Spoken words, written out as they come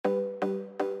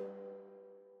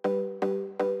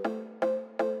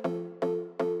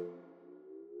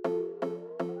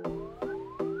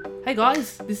Hey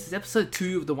guys, this is episode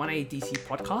 2 of the 1ADC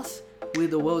podcast. We're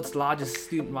the world's largest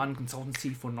student-run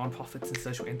consultancy for non-profits and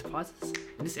social enterprises.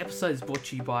 And this episode is brought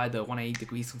to you by the 180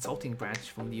 Degrees Consulting branch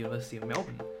from the University of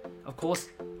Melbourne. Of course,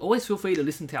 always feel free to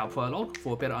listen to our prologue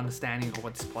for a better understanding of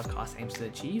what this podcast aims to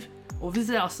achieve, or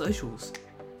visit our socials.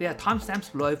 There are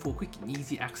timestamps below for quick and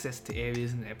easy access to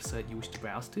areas in the episode you wish to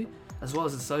browse to, as well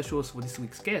as the socials for this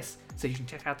week's guests, so you can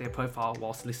check out their profile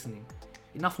whilst listening.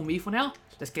 Enough from me for now,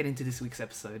 let's get into this week's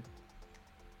episode.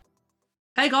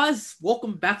 Hey guys,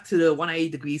 welcome back to the 180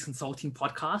 Degrees Consulting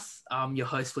podcast. I'm your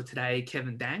host for today,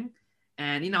 Kevin Dang.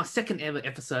 And in our second ever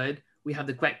episode, we have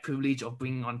the great privilege of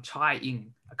bringing on Chai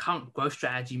Ng, a current growth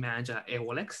strategy manager at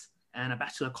Airwallex and a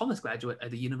Bachelor of Commerce graduate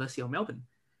at the University of Melbourne.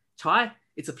 Chai,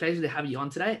 it's a pleasure to have you on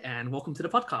today and welcome to the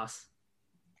podcast.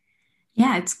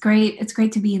 Yeah, it's great. It's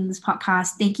great to be in this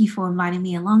podcast. Thank you for inviting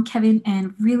me along, Kevin,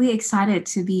 and really excited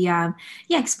to be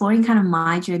exploring kind of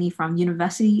my journey from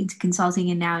university into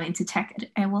consulting and now into tech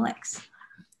at Airwallex.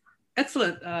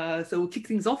 Excellent. So we'll kick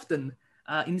things off then.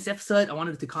 In this episode, I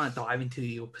wanted to kind of dive into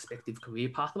your prospective career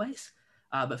pathways.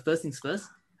 But first things first,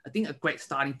 I think a great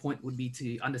starting point would be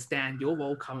to understand your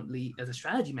role currently as a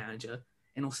strategy manager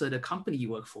and also the company you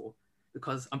work for,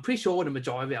 because I'm pretty sure the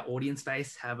majority of our audience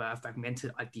base have a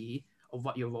fragmented idea of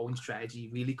what your role in strategy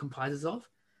really comprises of.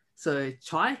 So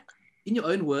Chai, in your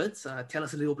own words, tell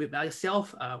us a little bit about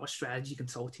yourself, what strategy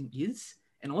consulting is,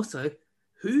 and also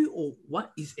who or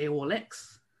what is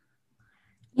Airwallex?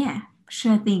 Yeah,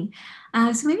 sure thing.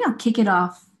 So maybe I'll kick it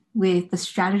off with the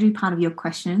strategy part of your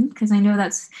question, because I know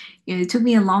it took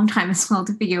me a long time as well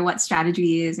to figure out what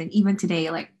strategy is. And even today,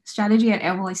 like strategy at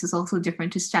Airwallex is also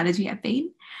different to strategy at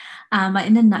Bain. But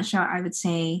in a nutshell, I would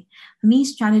say, for me,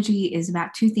 strategy is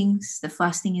about two things. The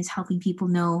first thing is helping people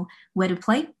know where to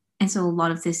play. And so a lot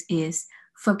of this is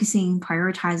focusing,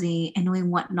 prioritizing, and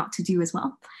knowing what not to do as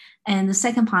well. And the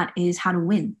second part is how to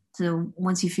win. So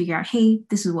once you figure out, hey,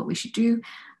 this is what we should do,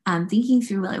 thinking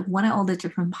through like what are all the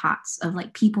different parts of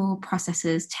like people,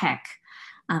 processes, tech,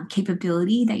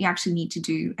 capability that you actually need to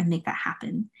do and make that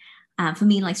happen. For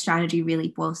me, like strategy really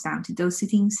boils down to those two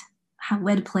things,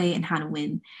 where to play and how to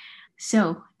win.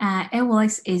 So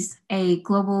Airwallex is a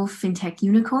global fintech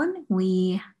unicorn.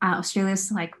 We are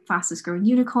Australia's like fastest growing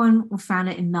unicorn. We're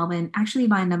founded in Melbourne, actually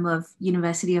by a number of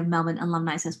University of Melbourne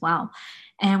alumni as well.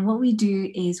 And what we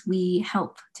do is we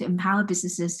help to empower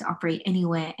businesses to operate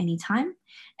anywhere, anytime.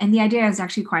 And the idea is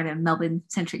actually quite a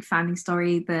Melbourne-centric founding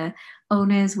story. The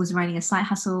owners was running a side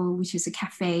hustle, which is a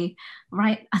cafe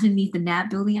right underneath the NAB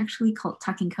building, actually called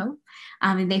Tuck & Co.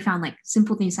 And they found like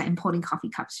simple things like importing coffee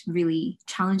cups really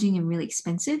challenging and really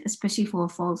expensive, especially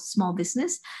for small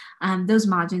business. Those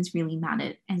margins really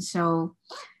mattered. And so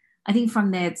I think from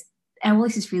there,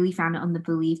 Airwallex is really founded on the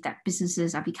belief that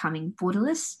businesses are becoming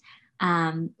borderless,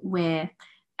 where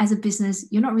as a business,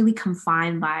 you're not really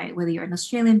confined by whether you're an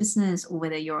Australian business or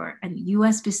whether you're a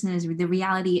US business. The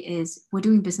reality is we're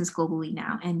doing business globally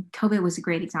now. And COVID was a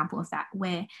great example of that,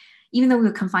 where even though we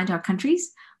were confined to our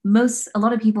countries, a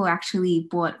lot of people actually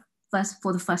bought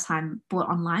for the first time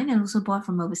online and also bought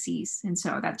from overseas. And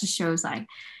so that just shows like,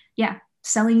 yeah,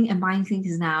 selling and buying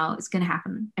things now is going to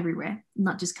happen everywhere,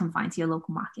 not just confined to your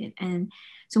local market. And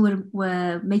so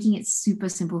we're making it super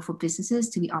simple for businesses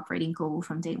to be operating global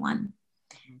from day one.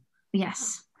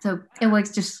 Yes. So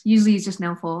Airwallex is just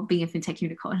known for being a fintech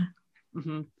unicorn.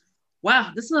 Mm-hmm.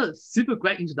 Wow, this is a super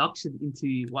great introduction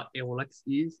into what Airwallex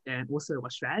is and also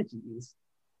what strategy is.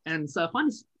 And so I find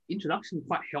this introduction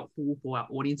quite helpful for our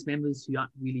audience members who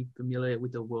aren't really familiar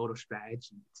with the world of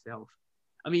strategy itself.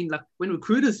 I mean, like when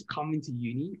recruiters come into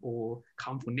uni or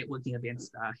come for networking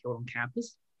events held on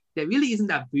campus, there really isn't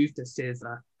that booth that says,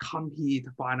 come here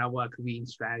to find out what a career in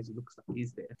strategy looks like,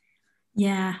 is there?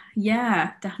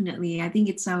 Yeah, definitely. I think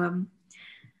it's I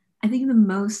think the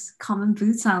most common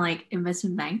booths are like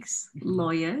investment banks,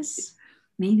 lawyers,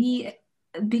 maybe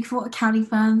big four accounting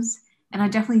firms. And I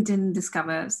definitely didn't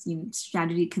discover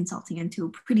strategy consulting until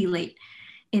pretty late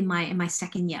in my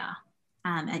second year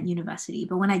at university.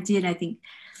 But when I did, I think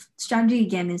strategy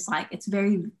again is like it's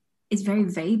very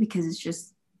vague because it's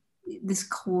just this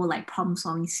core like problem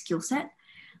solving skill set,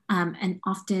 and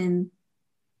often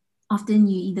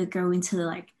you either go into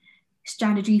like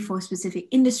strategy for a specific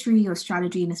industry or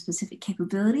strategy in a specific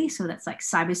capability. So that's like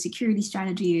cybersecurity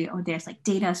strategy or there's like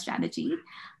data strategy.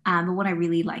 But what I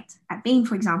really liked at Bain,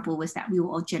 for example, was that we were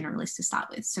all generalists to start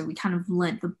with. So we kind of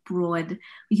learned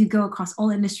we could go across all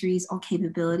industries, all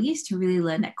capabilities to really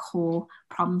learn that core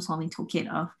problem solving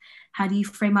toolkit of how do you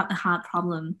frame up a hard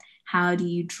problem? How do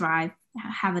you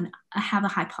have a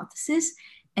hypothesis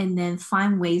and then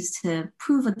find ways to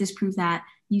prove or disprove that,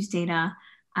 use data,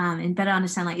 and better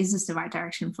understand like, is this the right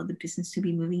direction for the business to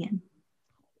be moving in?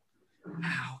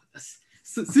 Wow, that's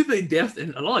super in depth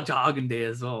and a lot of jargon there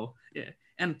as well. Yeah,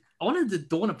 and I wanted to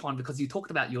dawn upon because you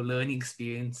talked about your learning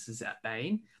experiences at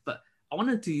Bain, but I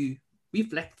wanted to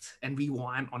reflect and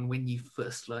rewind on when you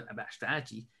first learned about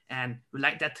strategy and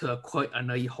relate that to a quote I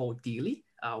know you hold dearly,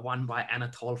 one by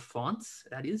Anatole France,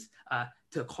 that is,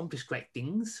 to accomplish great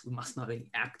things, we must not only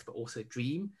act but also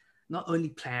dream, not only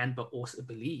plan but also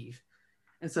believe.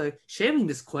 And so, sharing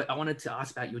this quote, I wanted to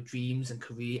ask about your dreams and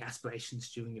career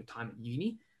aspirations during your time at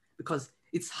uni, because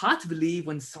it's hard to believe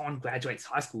when someone graduates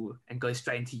high school and goes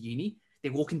straight into uni, they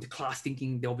walk into class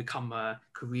thinking they'll become a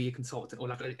career consultant or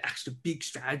like an actual big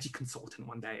strategy consultant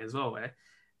one day as well. Right?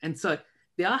 And so,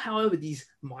 there are, however, these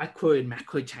micro and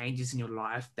macro changes in your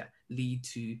life that lead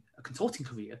to a consulting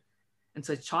career. And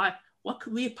so, Chai, what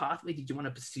career pathway did you want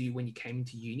to pursue when you came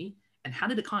into uni? And how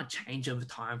did it kind of change over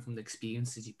time from the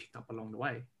experiences you picked up along the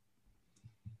way?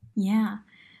 Yeah.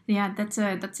 Yeah, that's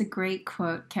a great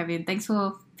quote, Kevin. Thanks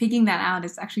for picking that out.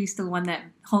 It's actually still one that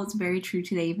holds very true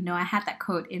today, even though I had that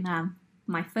quote in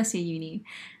my first year uni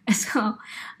as well.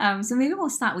 So maybe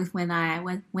we'll start with when I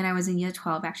was in year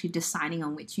 12, actually deciding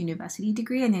on which university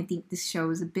degree. And I think this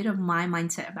shows a bit of my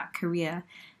mindset about career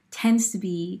tends to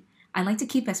be I like to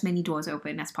keep as many doors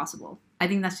open as possible. I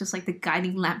think that's just like the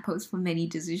guiding lamppost for many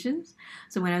decisions.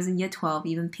 So when I was in year 12,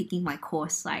 even picking my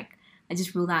course, like I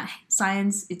just ruled out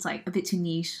science, it's like a bit too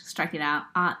niche, strike it out.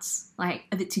 Arts, like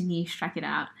a bit too niche, strike it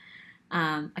out.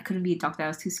 I couldn't be a doctor, I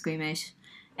was too squeamish.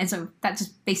 And so that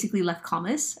just basically left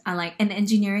commerce. And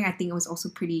engineering, I think it was also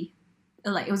pretty,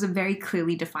 like it was a very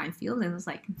clearly defined field. And it was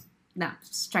like, no,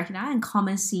 strike it out. And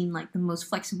commerce seemed like the most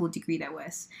flexible degree there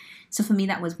was. So for me,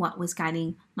 that was what was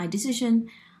guiding my decision.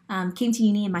 Came to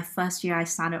uni in my first year, I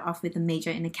started off with a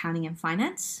major in accounting and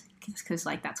finance because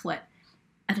like that's what,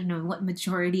 I don't know, what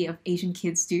majority of Asian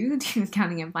kids do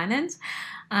accounting and finance.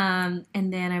 And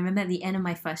then I remember at the end of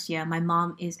my first year, my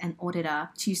mom is an auditor.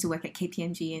 She used to work at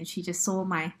KPMG and she just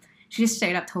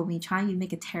straight up told me, Chai, you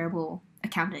make a terrible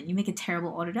accountant. You make a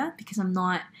terrible auditor because I'm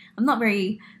not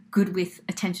very good with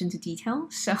attention to detail.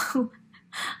 So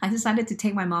I decided to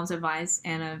take my mom's advice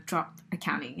and I dropped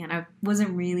accounting. And I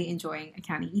wasn't really enjoying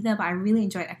accounting either, but I really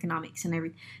enjoyed economics. And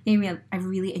I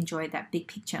really enjoyed that big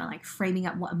picture, like framing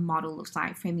up what a model looks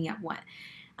like, framing up what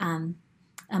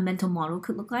a mental model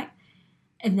could look like.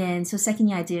 And then, so second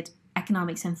year I did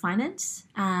economics and finance.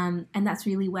 And that's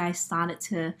really where I started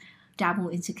to dabble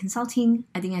into consulting.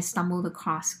 I think I stumbled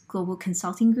across Global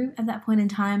Consulting Group at that point in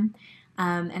time.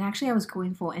 And actually I was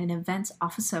going for an events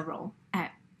officer role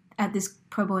at this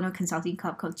pro bono consulting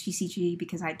club called GCG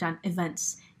because I'd done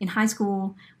events in high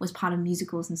school, was part of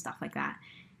musicals and stuff like that.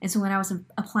 And so when I was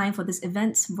applying for this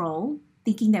events role,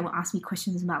 thinking they would ask me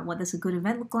questions about what does a good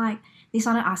event look like, they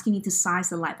started asking me to size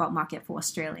the light bulb market for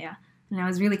Australia. And I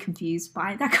was really confused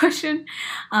by that question.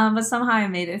 But somehow I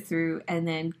made it through and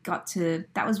then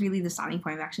that was really the starting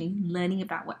point of actually learning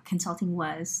about what consulting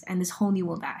was and this whole new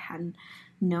world that I hadn't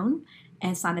known,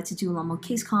 and started to do a lot more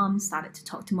case comms, started to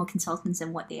talk to more consultants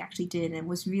and what they actually did, and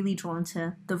was really drawn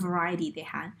to the variety they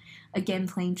had. Again,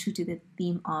 playing true to the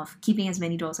theme of keeping as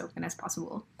many doors open as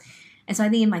possible. And so I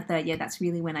think in my third year, that's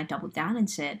really when I doubled down and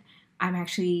said, I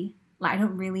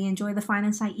don't really enjoy the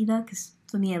finance side either, because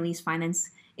for me at least, finance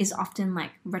is often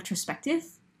like retrospective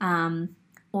or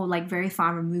like very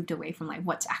far removed away from like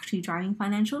what's actually driving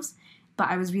financials. But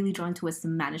I was really drawn towards the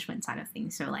management side of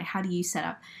things. So like, how do you set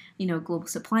up, global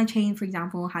supply chain, for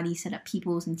example? How do you set up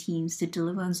peoples and teams to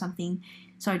deliver on something?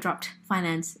 So I dropped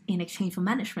finance in exchange for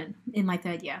management in my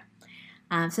third year.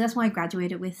 So that's why I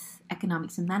graduated with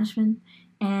economics and management.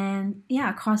 And yeah,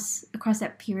 across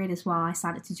that period as well, I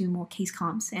started to do more case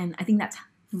comps. And I think that's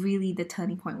really the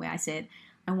turning point where I said,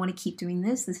 I want to keep doing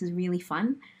this. This is really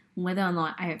fun. Whether or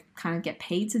not I kind of get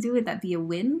paid to do it, that'd be a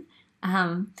win.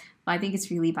 But I think it's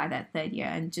really by that third year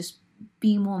and just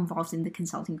being more involved in the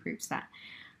consulting groups that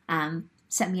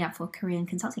set me up for a career in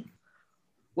consulting.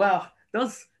 Wow, that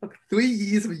was like 3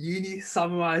 years of uni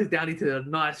summarized down into a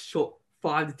nice short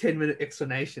 5 to 10 minute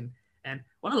explanation. And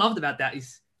what I loved about that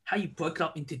is how you broke it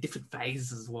up into different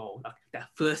phases as well. Like that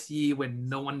first year when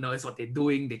no one knows what they're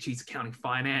doing, they choose accounting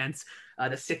finance.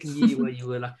 The second year where you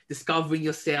were like discovering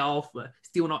yourself,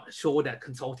 still not sure that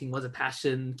consulting was a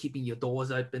passion, keeping your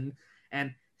doors open.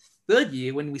 And third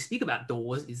year, when we speak about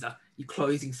doors, is you're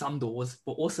closing some doors,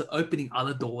 but also opening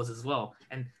other doors as well.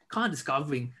 And kind of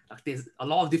discovering like there's a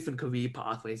lot of different career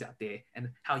pathways out there, and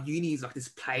how uni is like this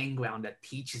playing ground that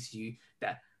teaches you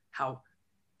that how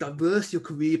diverse your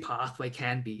career pathway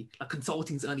can be. Like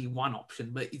consulting is only one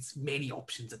option, but it's many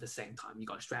options at the same time. You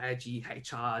got strategy,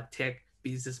 HR, tech,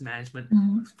 business management.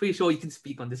 Mhm. I'm pretty sure you can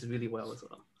speak on this really well as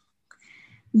well.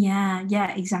 Yeah,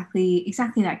 exactly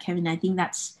that, Kevin. I think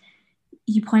that's,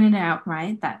 you pointed out,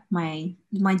 right, that my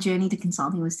journey to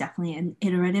consulting was definitely an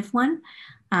iterative one.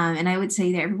 And I would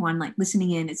say to everyone like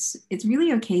listening in, it's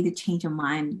really okay to change your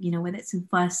mind, you know, whether it's in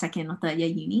first, second, or third year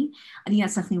uni. I think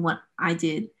that's definitely what I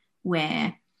did,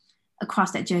 where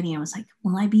across that journey, I was like,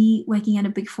 will I be working at a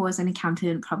big four as an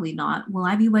accountant? Probably not. Will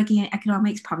I be working in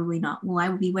economics? Probably not. Will I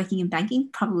be working in banking?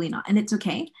 Probably not. And it's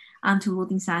okay to rule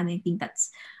things out. And I think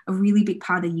that's a really big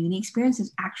part of the uni experience,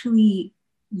 is actually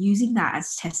using that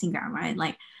as testing ground, right?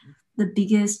 Like the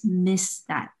biggest miss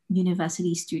that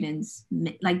university students,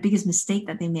 like biggest mistake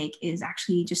that they make, is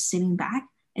actually just sitting back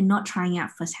and not trying out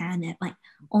firsthand at like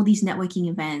all these networking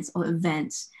events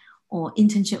or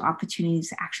internship opportunities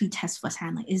to actually test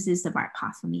firsthand, like, is this the right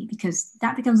path for me? Because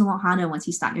that becomes a lot harder once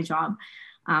you start your job.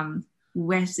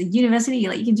 Whereas the university,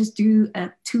 like, you can just do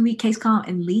a 2-week case comp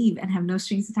and leave and have no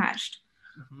strings attached.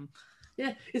 Mm-hmm.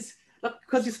 Yeah, it's like,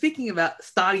 because you're speaking about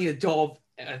starting a job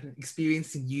and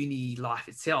experiencing uni life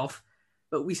itself,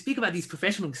 but we speak about these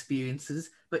professional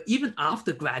experiences, but even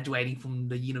after graduating from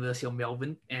the University of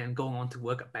Melbourne and going on to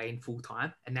work at Bain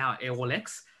full-time and now at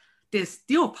AOLX, there's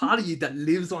still a part of you that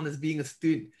lives on as being a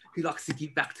student who likes to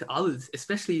give back to others,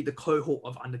 especially the cohort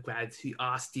of undergrads who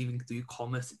are steering through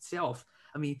commerce itself.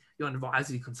 I mean, you're an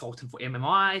advisory consultant for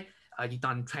MMI, you've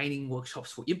done training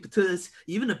workshops for Impetus,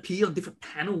 you even appear on different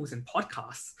panels and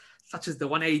podcasts, such as the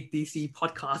 1ADC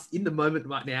podcast in the moment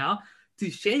right now, to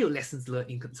share your lessons learned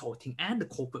in consulting and the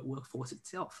corporate workforce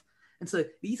itself. And so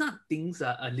these aren't things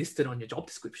that are listed on your job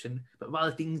description, but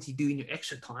rather things you do in your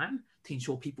extra time to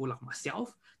ensure people like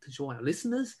myself, to ensure our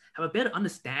listeners have a better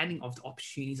understanding of the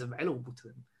opportunities available to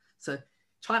them. So,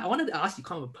 Chai, I wanted to ask you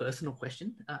kind of a personal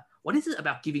question. What is it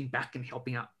about giving back and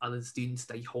helping out other students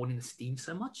that you hold in esteem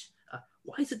so much?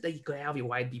 Why is it that you go out of your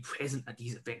way to be present at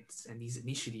these events and these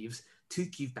initiatives to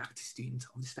give back to students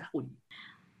of this faculty?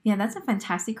 Yeah, that's a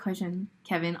fantastic question,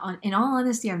 Kevin. In all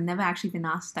honesty, I've never actually been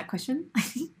asked that question.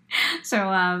 So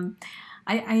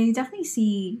I definitely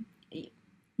see, you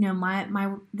know,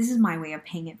 my this is my way of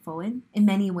paying it forward. In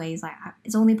many ways, like,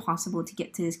 it's only possible to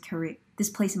get to this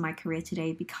place in my career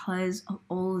today because of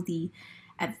all of the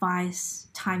advice,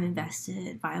 time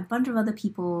invested by a bunch of other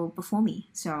people before me.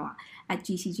 So at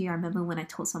GCG, I remember when I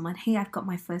told someone, hey, I've got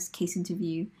my first case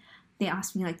interview, they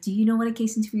asked me, like, do you know what a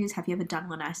case interview is? Have you ever done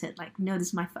one? I said, like, no, this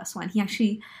is my first one. He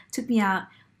actually took me out,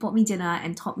 bought me dinner,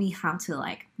 and taught me how to,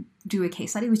 like, do a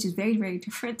case study, which is very, very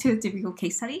different to a typical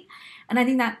case study. And I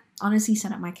think that honestly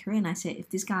set up my career. And I said, if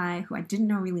this guy, who I didn't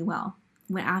know really well,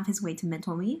 went out of his way to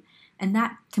mentor me, and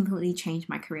that completely changed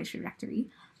my career trajectory,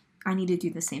 I need to do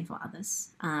the same for others.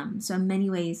 So in many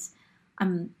ways,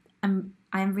 I'm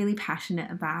really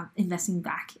passionate about investing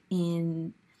back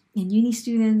in uni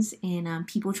students, in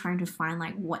people trying to find,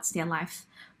 like, what's their life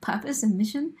purpose and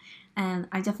mission. And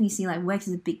I definitely see, like, work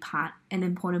is a big part, an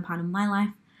important part of my life.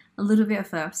 A little bit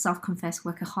of a self-confessed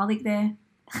workaholic there.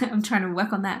 I'm trying to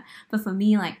work on that. But for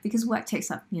me, like, because work takes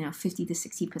up, 50 to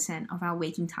 60% of our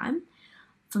waking time,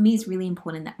 for me, it's really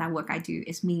important that that work I do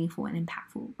is meaningful and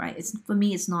impactful, right? For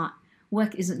me, it's not,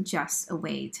 work isn't just a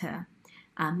way to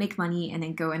make money and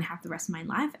then go and have the rest of my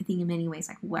life. I think in many ways,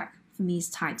 like, work for me is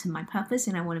tied to my purpose,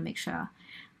 and I want to make sure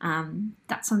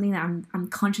that's something that I'm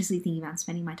consciously thinking about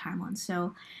spending my time on.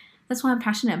 So that's why I'm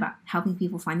passionate about helping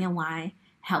people find their why,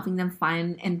 helping them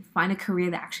find a career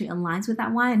that actually aligns with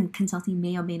that why. And consulting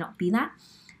may or may not be that,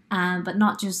 but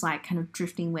not just like kind of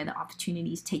drifting where the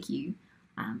opportunities take you,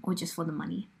 or just for the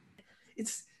money.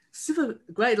 It's super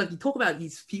great. Like, you talk about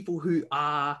these people who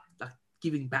are, like,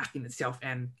 giving back in itself,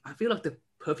 and I feel like the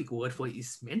perfect word for it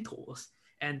is mentors.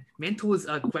 And mentors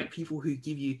are great people who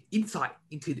give you insight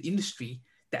into the industry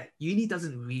that uni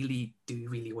doesn't really do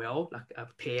really well, like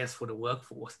prepare us for the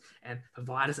workforce and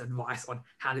provide us advice on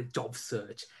how to job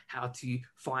search, how to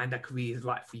find that career is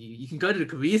right for you. You can go to the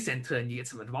career center and you get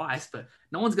some advice, but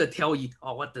no one's going to tell you,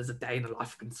 oh, what does a day in the life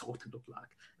of a consultant look like?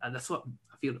 And that's what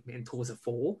I feel that mentors are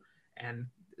for. And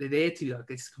they're there to, like,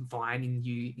 just confide in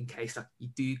you in case, like, you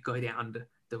do go down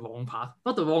the wrong path.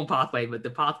 Not the wrong pathway, but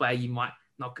the pathway you might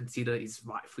not consider is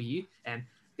right for you. And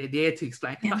they're there to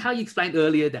explain, like how you explained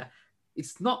earlier, that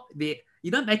it's not there.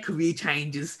 You don't make career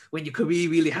changes when your career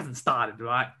really hasn't started,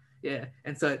 right? Yeah.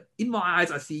 And so in my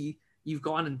eyes, I see you've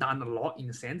gone and done a lot in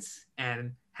a sense,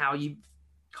 and how you've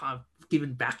kind of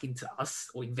given back into us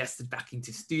or invested back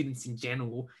into students in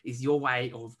general is your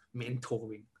way of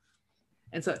mentoring.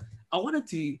 And so I wanted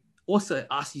to also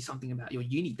ask you something about your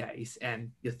uni days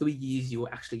and the 3 years you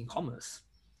were actually in commerce.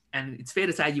 And it's fair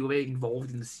to say you were very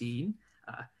involved in the scene.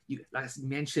 You, like I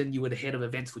mentioned, you were the head of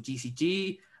events for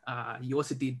GCG. You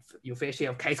also did your fair share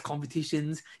of case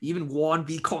competitions. You even won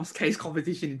BCom's case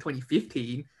competition in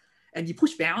 2015. And you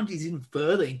pushed boundaries even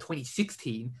further in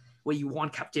 2016, where you won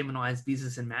Capgemini's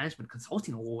Business and Management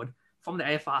Consulting Award from the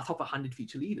AFR Top 100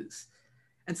 Future Leaders.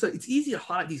 And so it's easy to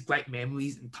highlight these great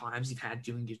memories and times you've had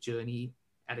during your journey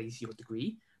at your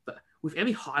degree. But with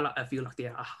every highlight, I feel like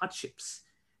there are hardships.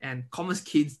 And commerce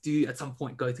kids do at some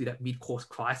point go through that mid-course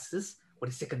crisis or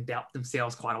they second doubt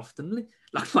themselves quite often,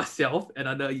 like myself. And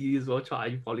I know you as well, Chai,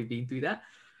 you've probably been through that.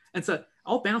 And so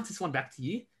I'll bounce this one back to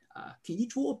you. Can you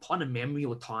draw upon a memory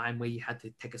or time where you had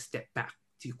to take a step back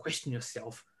to question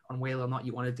yourself on whether or not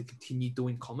you wanted to continue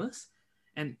doing commerce?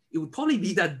 And it would probably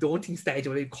be that daunting stage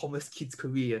of a commerce kid's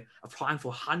career, applying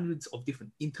for hundreds of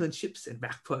different internships and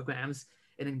back programs,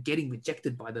 and then getting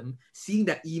rejected by them, seeing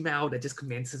that email that just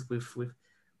commences with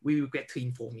 "we regret to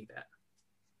inform you that."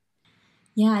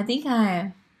 Yeah, I think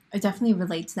I definitely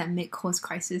relate to that mid-course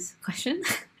crisis question.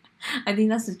 I think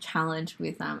that's the challenge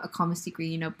with a commerce degree.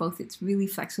 You know, both it's really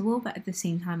flexible, but at the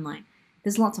same time, like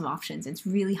there's lots of options. It's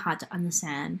really hard to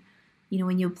understand. You know,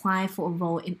 when you apply for a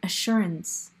role in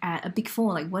assurance at a Big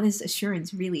Four, like what is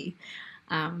assurance really?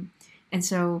 And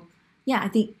so, yeah, I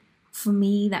think for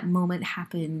me, that moment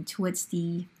happened towards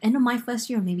the end of my first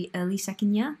year, or maybe early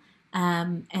second year.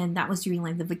 And that was during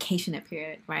like the vacationer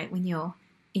period, right? When you're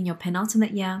in your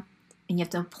penultimate year and you have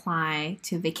to apply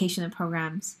to vacationer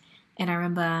programs. And I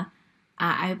remember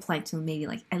I applied to maybe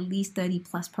like at least 30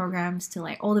 plus programs to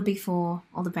like all the Big Four,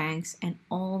 all the banks, and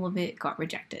all of it got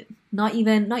rejected. Not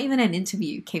even an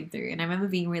interview came through. And I remember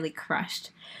being really crushed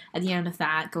at the end of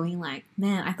that, going like,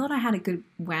 man, I thought I had a good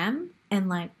WAM, and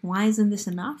like, why isn't this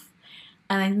enough?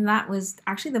 And that was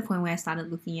actually the point where I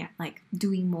started looking at like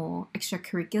doing more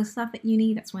extracurricular stuff at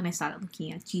uni. That's when I started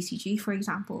looking at GCG, for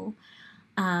example.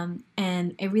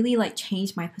 And it really like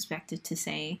changed my perspective to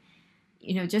say,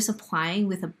 you know, just applying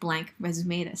with a blank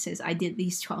resume that says I did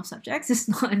these 12 subjects is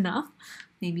not enough,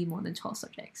 maybe more than 12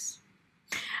 subjects.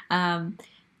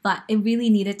 But it really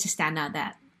needed to stand out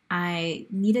that I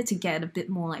needed to get a bit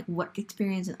more like work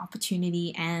experience and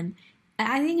opportunity. And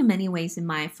I think in many ways in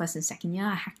my first and second year,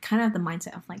 I had kind of the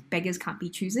mindset of like beggars can't be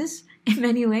choosers in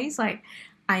many ways. Like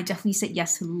I definitely said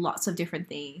yes to lots of different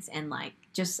things, and like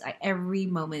just like every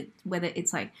moment, whether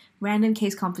it's like random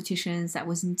case competitions that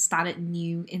was started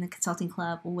new in a consulting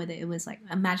club, or whether it was like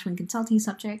a management consulting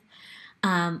subject,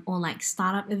 or like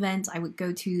startup events I would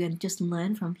go to and just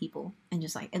learn from people and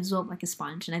just like absorb like a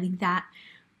sponge. And I think that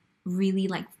really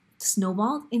like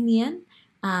snowballed in the end.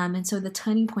 And so the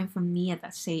turning point for me at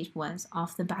that stage was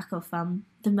off the back of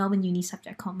the Melbourne Uni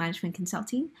subject called Management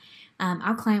Consulting.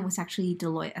 Our client was actually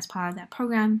Deloitte as part of that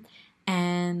program.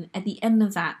 And at the end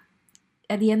of that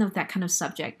kind of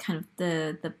subject, kind of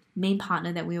the main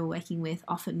partner that we were working with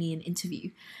offered me an interview.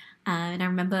 And I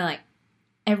remember like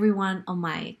everyone on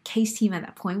my case team at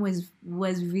that point was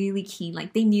really keen.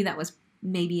 Like they knew that was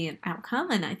maybe an outcome.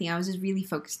 And I think I was just really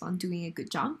focused on doing a good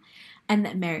job. And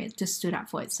that merit just stood out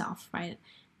for itself, right?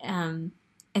 And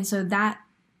so that,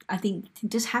 I think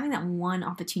just having that one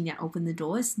opportunity that opened the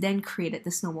doors then created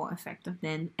the snowball effect of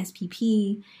then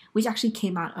SPP, which actually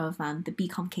came out of the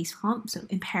BCom case comp. So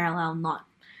in parallel,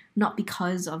 not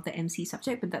because of the MC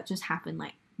subject, but that just happened,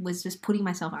 like was just putting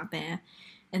myself out there.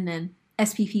 And then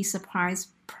SPP surprise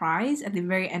prize at the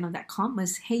very end of that comp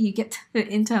was, hey, you get to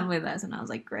intern with us. And I was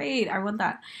like, great, I want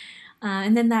that.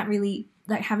 And then that really,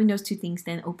 like having those two things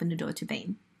then opened the door to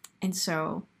Bain. And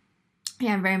so,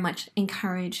 yeah, I very much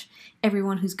encourage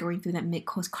everyone who's going through that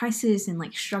mid-course crisis and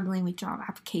like struggling with job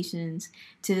applications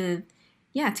to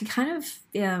kind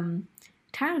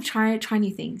of try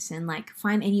new things and like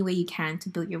find any way you can to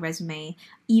build your resume,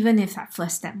 even if that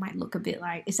first step might look a bit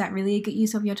like, is that really a good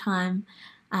use of your time?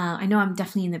 I know I'm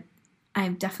definitely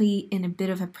in a bit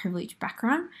of a privileged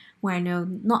background where I know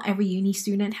not every uni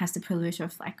student has the privilege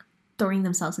of like throwing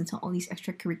themselves into all these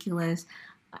extracurriculars.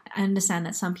 I understand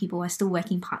that some people are still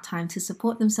working part-time to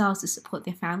support themselves, to support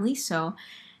their families. So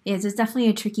yeah, it's definitely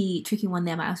a tricky one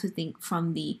there. But I also think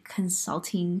from the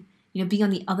consulting, you know, being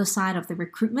on the other side of the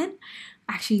recruitment,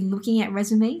 actually looking at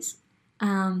resumes,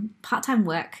 part-time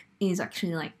work is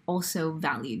actually like also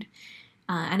valued.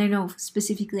 And I know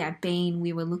specifically at Bain,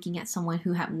 we were looking at someone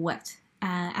who had worked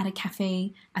at a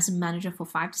cafe as a manager for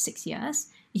 5 to 6 years.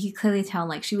 You could clearly tell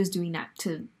like she was doing that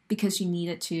because she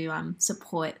needed to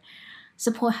support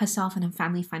herself and her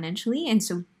family financially. And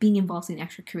so being involved in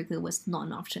extracurricular was not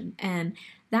an option. And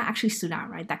that actually stood out,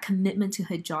 right? That commitment to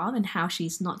her job and how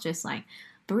she's not just like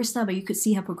barista, but you could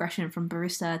see her progression from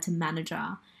barista to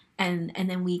manager. And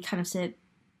then we kind of said,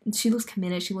 she looks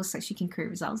committed. She looks like she can create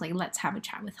results. Like, let's have a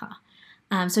chat with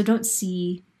her. So don't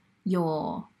see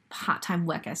your part-time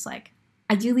work as like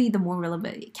ideally, the more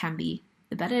relevant it can be,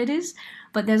 the better it is.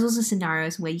 But there's also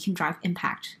scenarios where you can drive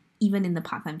impact, even in the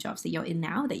part-time jobs that you're in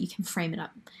now, that you can frame it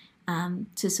up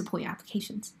to support your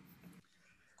applications.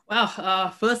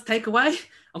 Wow, first takeaway,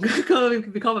 I'm going to go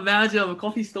become a manager of a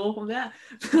coffee store from that.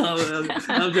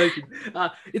 I'm joking.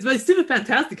 It's been super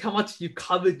fantastic how much you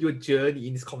covered your journey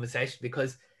in this conversation,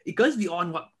 because it goes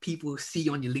beyond what people see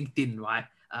on your LinkedIn, right?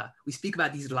 We speak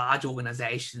about these large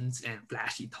organizations and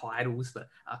flashy titles, but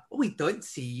what we don't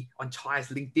see on Chai's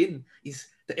LinkedIn is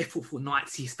the effortful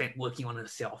nights she spent working on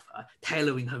herself,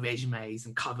 tailoring her resumes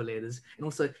and cover letters, and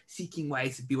also seeking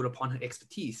ways to build upon her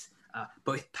expertise,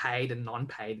 both paid and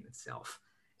non-paid in itself.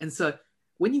 And so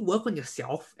when you work on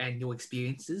yourself and your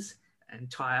experiences, and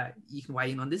Chai, you can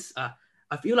weigh in on this,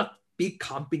 I feel like big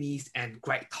companies and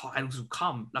great titles will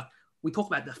come. Like, we talk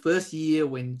about the first year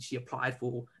when she applied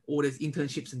for all those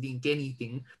internships and didn't get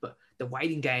anything, but the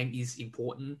waiting game is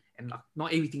important, and like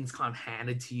not everything's kind of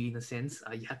handed to you in a sense.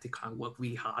 You have to kind of work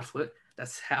really hard for it.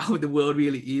 That's how the world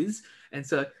really is. And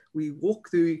so we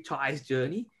walk through Chai's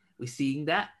journey. We're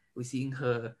seeing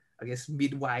her, I guess,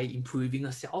 midway improving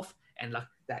herself, and like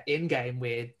that end game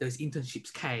where those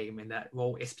internships came and that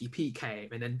role SPP came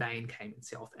and then Bain came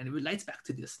itself. And it relates back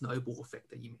to the snowball effect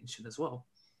that you mentioned as well.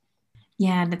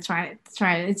 Yeah, that's right.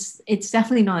 It's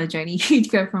definitely not a journey. You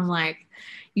go from like,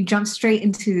 you jump straight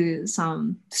into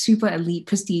some super elite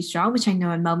prestige job, which I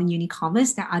know in Melbourne Uni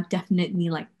Commerce, there are definitely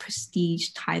like prestige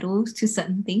titles to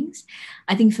certain things.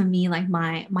 I think for me, like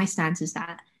my stance is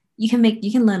that you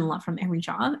can learn a lot from every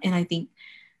job. And I think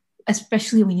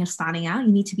especially when you're starting out,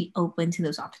 you need to be open to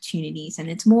those opportunities. And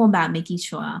it's more about making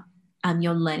sure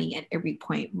you're learning at every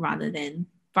point rather than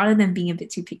being a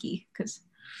bit too picky, because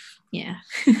yeah.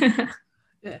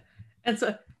 Yeah. And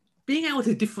so being able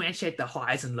to differentiate the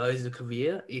highs and lows of the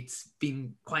career, it's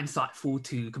been quite insightful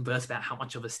to converse about how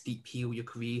much of a steep hill your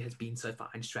career has been so far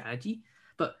in strategy.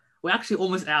 But we're actually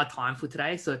almost out of time for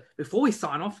today. So before we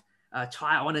sign off,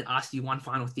 Chai, I wanted to ask you one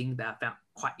final thing that I found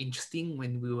quite interesting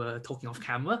when we were talking off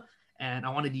camera, and I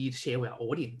wanted you to share with our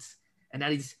audience. And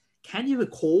that is, can you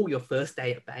recall your first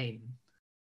day at Bain?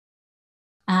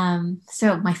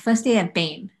 So my first day at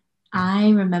Bain, I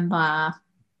remember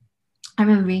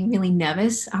being really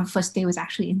nervous. Our first day was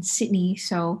actually in Sydney.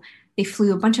 So they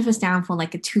flew a bunch of us down for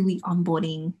like a 2-week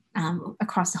onboarding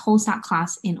across the whole start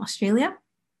class in Australia.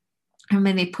 And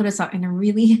then they put us up in a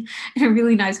really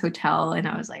nice hotel. And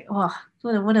I was like, oh,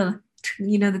 what a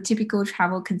the typical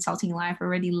travel consulting life,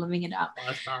 already living it up.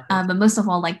 But most of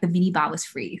all, like the minibar was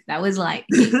free. That was like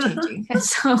game changing. And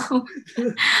so,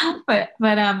 but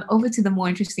over to the more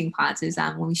interesting parts is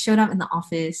when we showed up in the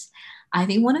office. I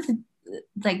think one of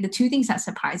the two things that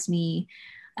surprised me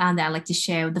that I'd like to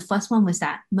share. The first one was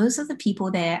that most of the people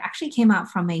there actually came out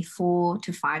from a 4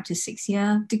 to 5 to 6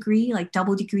 year degree, like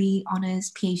double degree,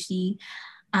 honors, PhD.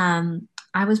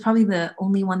 I was probably the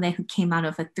only one there who came out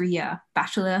of a 3-year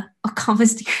Bachelor of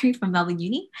Commerce degree from Melbourne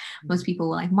Uni. Most people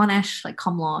were like Monash, like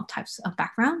com law types of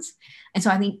backgrounds. And so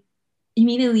I think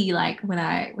immediately, like when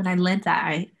I learned that,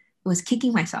 I was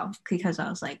kicking myself because I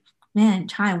was like, man,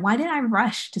 Chai, why did I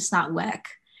rush to start work?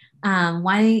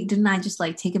 Why didn't I just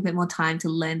like take a bit more time to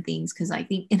learn things? Because I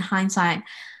think in hindsight,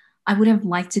 I would have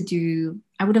liked to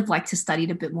study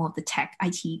a bit more of the tech,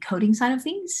 IT, coding side of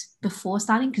things before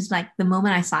starting. Because like the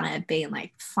moment I started at Bain,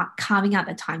 like carving out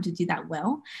the time to do that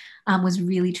well was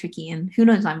really tricky. And who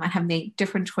knows, I might have made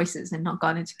different choices and not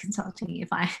gone into consulting if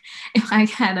I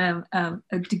had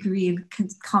a degree in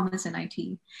commerce and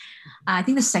IT. I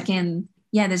think the second,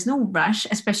 there's no rush,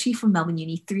 especially for Melbourne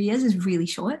Uni. 3 years is really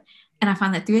short. And I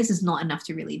find that 3 years is not enough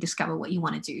to really discover what you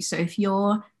want to do. So if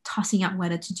you're tossing up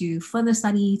whether to do further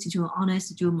study, to do an honors,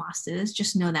 to do a master's,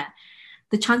 just know that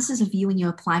the chances of you when you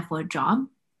apply for a job,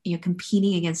 you're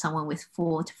competing against someone with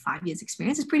 4 to 5 years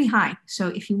experience is pretty high. So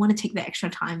if you want to take the extra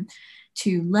time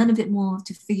to learn a bit more,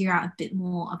 to figure out a bit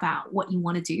more about what you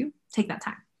want to do, take that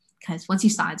time. Because once you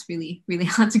start, it's really, really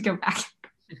hard to go back.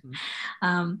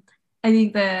 Mm-hmm. I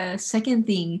think the second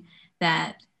thing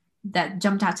that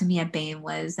jumped out to me at Bain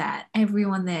was that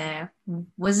everyone there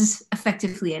was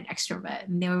effectively an extrovert,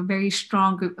 and they were a very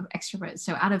strong group of extroverts.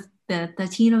 So out of the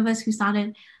 13 of us who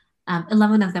started,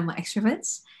 11 of them were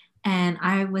extroverts, and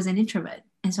I was an introvert.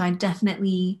 And so I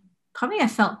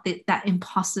felt that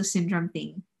imposter syndrome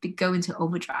thing to go into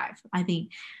overdrive. I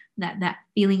think that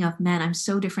feeling of, man, I'm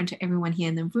so different to everyone here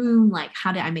in the room. Like,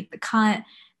 how did I make the cut?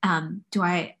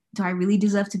 Do I really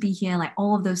deserve to be here? Like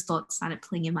all of those thoughts started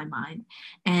playing in my mind.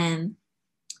 And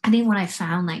I think what I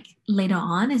found like later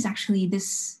on is actually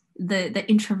the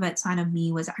introvert side of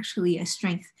me was actually a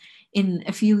strength in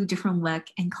a few different work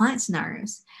and client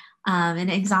scenarios. An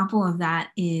example of that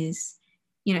is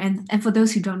And for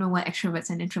those who don't know what extroverts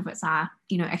and introverts are,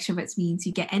 extroverts means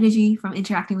you get energy from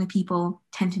interacting with people,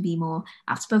 tend to be more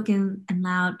outspoken and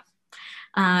loud,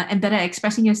 and better at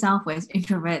expressing yourself, whereas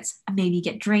introverts maybe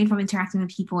get drained from interacting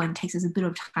with people and takes us a bit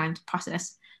of time to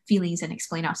process feelings and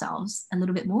explain ourselves a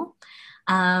little bit more.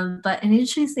 But an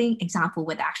interesting example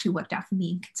where that actually worked out for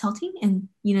me in consulting, and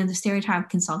the stereotype of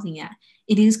consulting,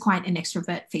 it is quite an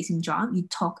extrovert facing job. You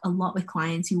talk a lot with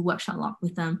clients, you workshop a lot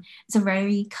with them. It's a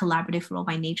very collaborative role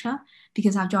by nature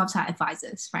because our jobs are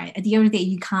advisors, right? At the end of the day,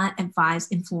 you can't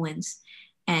advise, influence,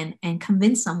 and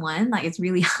convince someone. Like, it's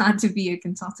really hard to be a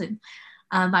consultant.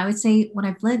 I would say what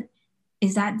I've learned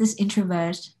is that this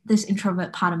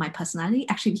introvert part of my personality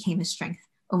actually became a strength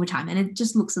over time. And it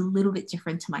just looks a little bit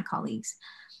different to my colleagues.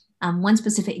 One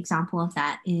specific example of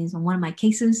that is on one of my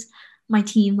cases, my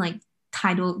team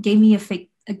gave me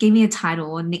a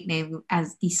title or nickname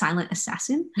as the silent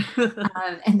assassin.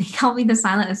 And they called me the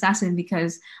silent assassin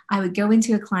because I would go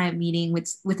into a client meeting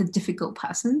with a difficult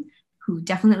person who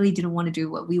definitely didn't want to do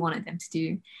what we wanted them to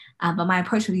do. But my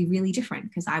approach would be really different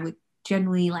because I would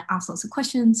generally ask lots of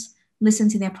questions, listen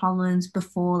to their problems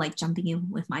before jumping in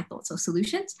with my thoughts or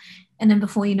solutions. And then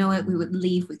before you know it, we would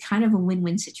leave with kind of a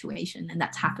win-win situation. And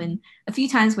that's happened a few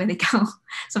times where they go,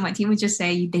 so my team would just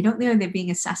say, they don't know they're being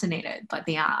assassinated, but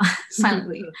they are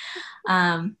silently. So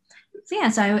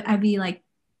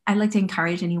I'd like to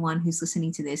encourage anyone who's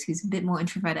listening to this, who's a bit more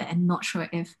introverted and not sure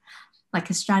if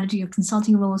a strategy or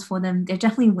consulting role is for them. There are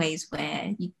definitely ways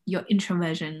where your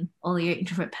introversion or your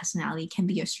introvert personality can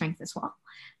be your strength as well,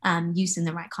 used in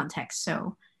the right context.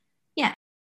 So, yeah.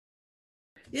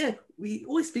 Yeah, we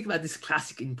always speak about this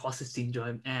classic imposter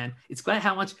syndrome, and it's great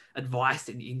how much advice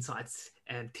and insights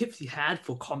and tips you had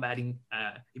for combating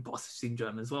imposter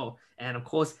syndrome as well. And of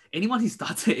course, anyone who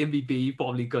starts at MBB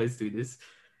probably goes through this.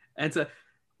 And so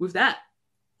with that,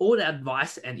 all the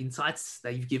advice and insights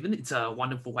that you've given, it's a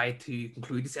wonderful way to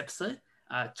conclude this episode.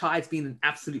 Chai, it's been an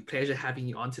absolute pleasure having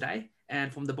you on today.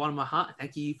 And from the bottom of my heart,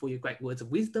 thank you for your great words of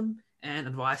wisdom and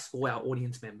advice for our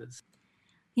audience members.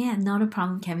 Yeah, not a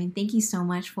problem, Kevin. Thank you so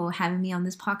much for having me on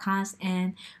this podcast,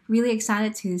 and really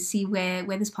excited to see where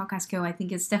this podcast go. I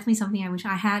think it's definitely something I wish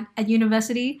I had at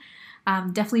university.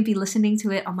 Definitely be listening to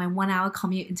it on my 1 hour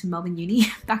commute into Melbourne Uni,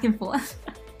 back and forth.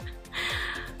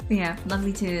 Yeah,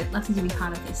 lovely to be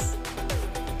part of this.